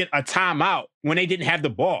get a timeout when they didn't have the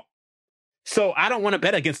ball. So I don't want to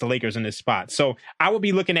bet against the Lakers in this spot. So I would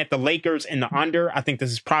be looking at the Lakers in the under. I think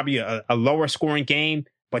this is probably a lower scoring game,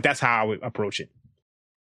 but that's how I would approach it.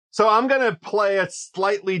 So I'm going to play a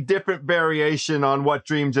slightly different variation on what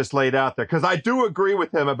Dream just laid out there, because I do agree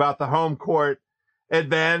with him about the home court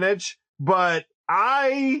advantage, but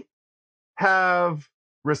I have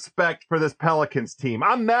respect for this Pelicans team.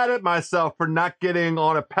 I'm mad at myself for not getting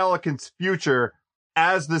on a Pelicans future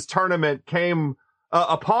as this tournament came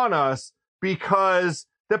upon us, because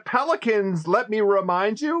the Pelicans, let me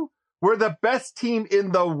remind you, were the best team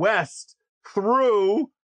in the West through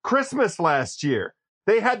Christmas last year.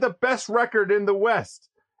 They had the best record in the West,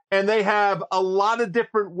 and they have a lot of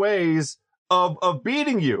different ways of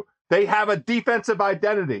beating you. They have a defensive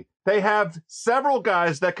identity. They have several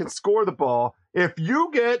guys that can score the ball. If you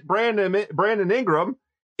get Brandon Ingram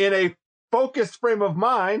in a focused frame of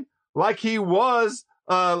mind, like he was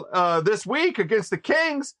this week against the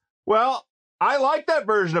Kings, well, I like that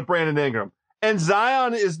version of Brandon Ingram. And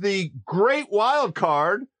Zion is the great wild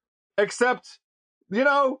card, except,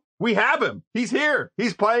 we have him. He's here.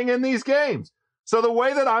 He's playing in these games. So the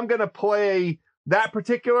way that I'm going to play that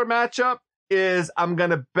particular matchup is I'm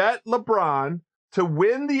going to bet LeBron to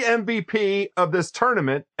win the MVP of this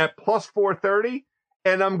tournament at plus 430,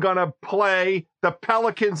 and I'm going to play the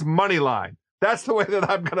Pelicans money line. That's the way that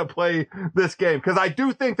I'm going to play this game, because I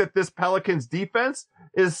do think that this Pelicans defense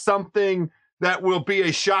is something that will be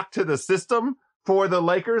a shock to the system for the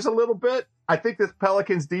Lakers a little bit. I think this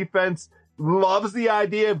Pelicans defense loves the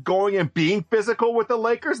idea of going and being physical with the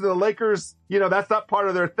Lakers. The Lakers, that's not part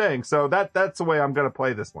of their thing. So that's the way I'm going to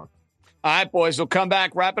play this one. All right, boys, we'll come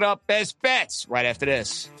back, wrap it up. Best bets right after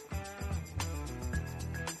this.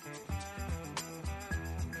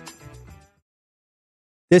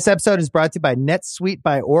 This episode is brought to you by NetSuite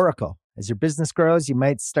by Oracle. As your business grows, you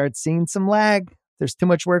might start seeing some lag. There's too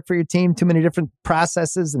much work for your team, too many different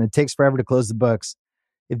processes, and it takes forever to close the books.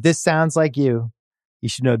 If this sounds like you, you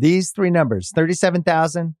should know these three numbers: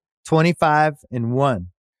 37,000, 25, and 1.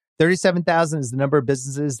 37,000 is the number of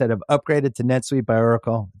businesses that have upgraded to NetSuite by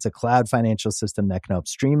Oracle. It's a cloud financial system that can help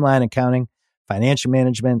streamline accounting, financial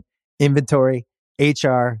management, inventory,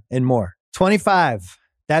 HR, and more. 25,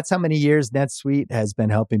 that's how many years NetSuite has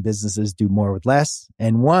been helping businesses do more with less.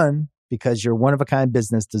 And 1, because your one-of-a-kind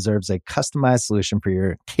business deserves a customized solution for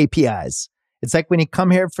your KPIs. It's like when you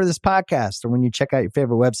come here for this podcast or when you check out your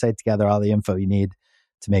favorite website to gather all the info you need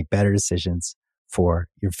to make better decisions for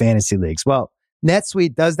your fantasy leagues. Well,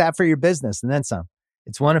 NetSuite does that for your business and then some.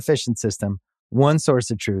 It's one efficient system, one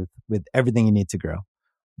source of truth with everything you need to grow.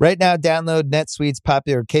 Right now, download NetSuite's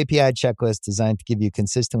popular KPI checklist designed to give you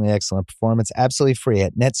consistently excellent performance absolutely free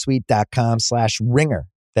at netsuite.com/ringer.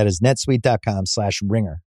 That is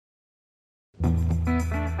netsuite.com/ringer.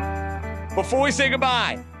 Before we say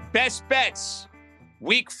goodbye, best bets,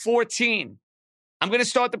 week 14. I'm going to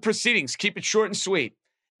start the proceedings. Keep it short and sweet.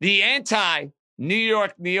 The anti-New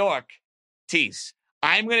York tease.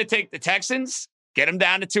 I'm going to take the Texans, get them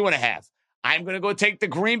down to 2.5. I'm going to go take the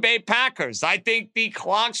Green Bay Packers. I think the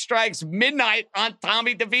clock strikes midnight on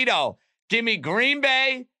Tommy DeVito. Give me Green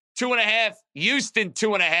Bay, 2.5, Houston,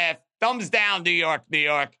 2.5. Thumbs down, New York.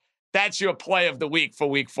 That's your play of the week for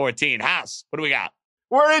week 14. House, what do we got?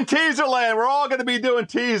 We're in teaser land. We're all going to be doing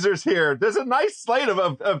teasers here. There's a nice slate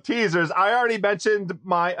of teasers. I already mentioned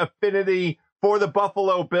my affinity for the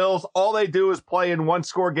Buffalo Bills. All they do is play in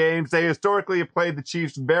one-score games. They historically have played the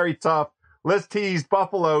Chiefs very tough. Let's tease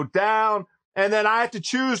Buffalo down. And then I have to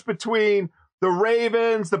choose between the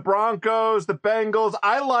Ravens, the Broncos, the Bengals.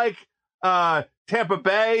 I like Tampa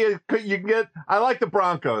Bay. I like the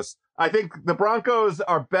Broncos. I think the Broncos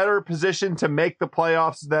are better positioned to make the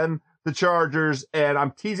playoffs than the Chargers, and I'm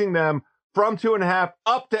teasing them from 2.5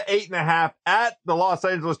 up to 8.5 at the Los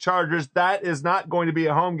Angeles Chargers. That is not going to be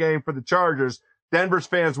a home game for the Chargers. Denver's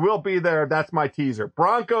fans will be there. That's my teaser.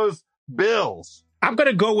 Broncos, Bills. I'm going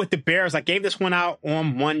to go with the Bears. I gave this one out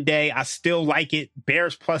on Monday. I still like it.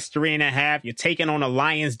 Bears plus 3.5. You're taking on a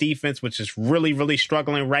Lions defense, which is really, really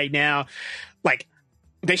struggling right now. Like,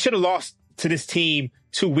 they should have lost to this team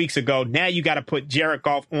 2 weeks ago. Now you got to put Jared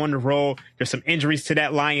Goff on the road. There's some injuries to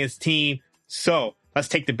that Lions team. So let's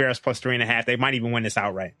take the Bears plus 3.5. They might even win this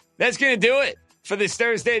outright. That's going to do it for this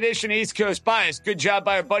Thursday edition of East Coast Bias. Good job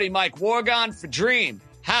by our buddy Mike Wargon for Dream,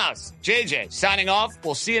 House, JJ signing off.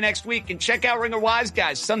 We'll see you next week. And check out Ringer Wise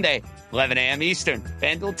Guys Sunday, 11 a.m. Eastern,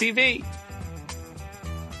 FanDuel TV.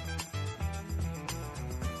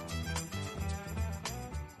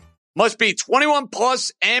 Must be 21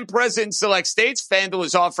 plus and present in select states. FanDuel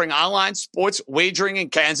is offering online sports wagering in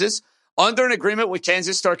Kansas under an agreement with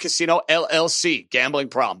Kansas Star Casino LLC. Gambling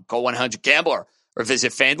problem? Call 1-800-GAMBLER or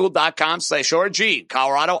visit FanDuel.com/RG.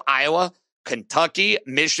 Colorado, Iowa, Kentucky,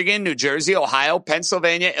 Michigan, New Jersey, Ohio,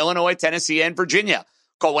 Pennsylvania, Illinois, Tennessee, and Virginia.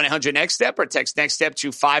 Call 1-800-NEXT-STEP or text NEXT STEP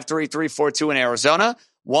to 53342 in Arizona,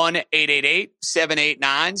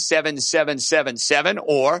 1-888-789-7777,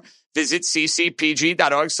 or visit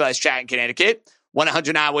ccpg.org/chat in Connecticut,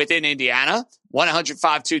 109 within Indiana,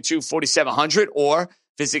 1-800-522-4700, or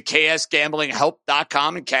visit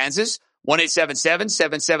ksgamblinghelp.com in Kansas,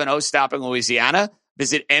 1-877-770-STOP in Louisiana.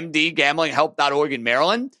 Visit mdgamblinghelp.org in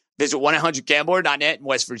Maryland. Visit 1-800-GAMBLER.net in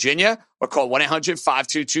West Virginia, or call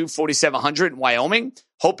 1-800-522-4700 in Wyoming.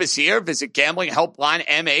 Hope is here. Visit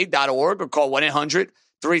gamblinghelplinema.org or call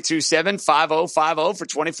 1-800-327-5050 for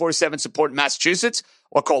 24/7 support in Massachusetts,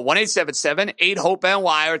 or call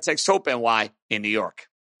 1-877-8-HOPE-NY or text HOPE-NY in New York.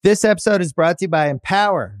 This episode is brought to you by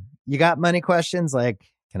Empower. You got money questions like,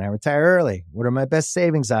 can I retire early? What are my best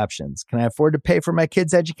savings options? Can I afford to pay for my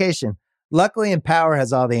kids' education? Luckily, Empower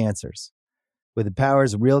has all the answers. With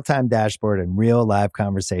Empower's real-time dashboard and real live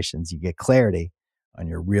conversations, you get clarity on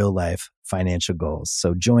your real-life financial goals.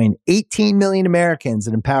 So join 18 million Americans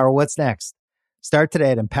and Empower What's Next. Start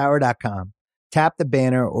today at empower.com. Tap the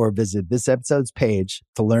banner or visit this episode's page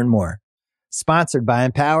to learn more. Sponsored by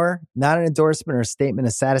Empower, not an endorsement or a statement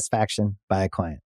of satisfaction by a client.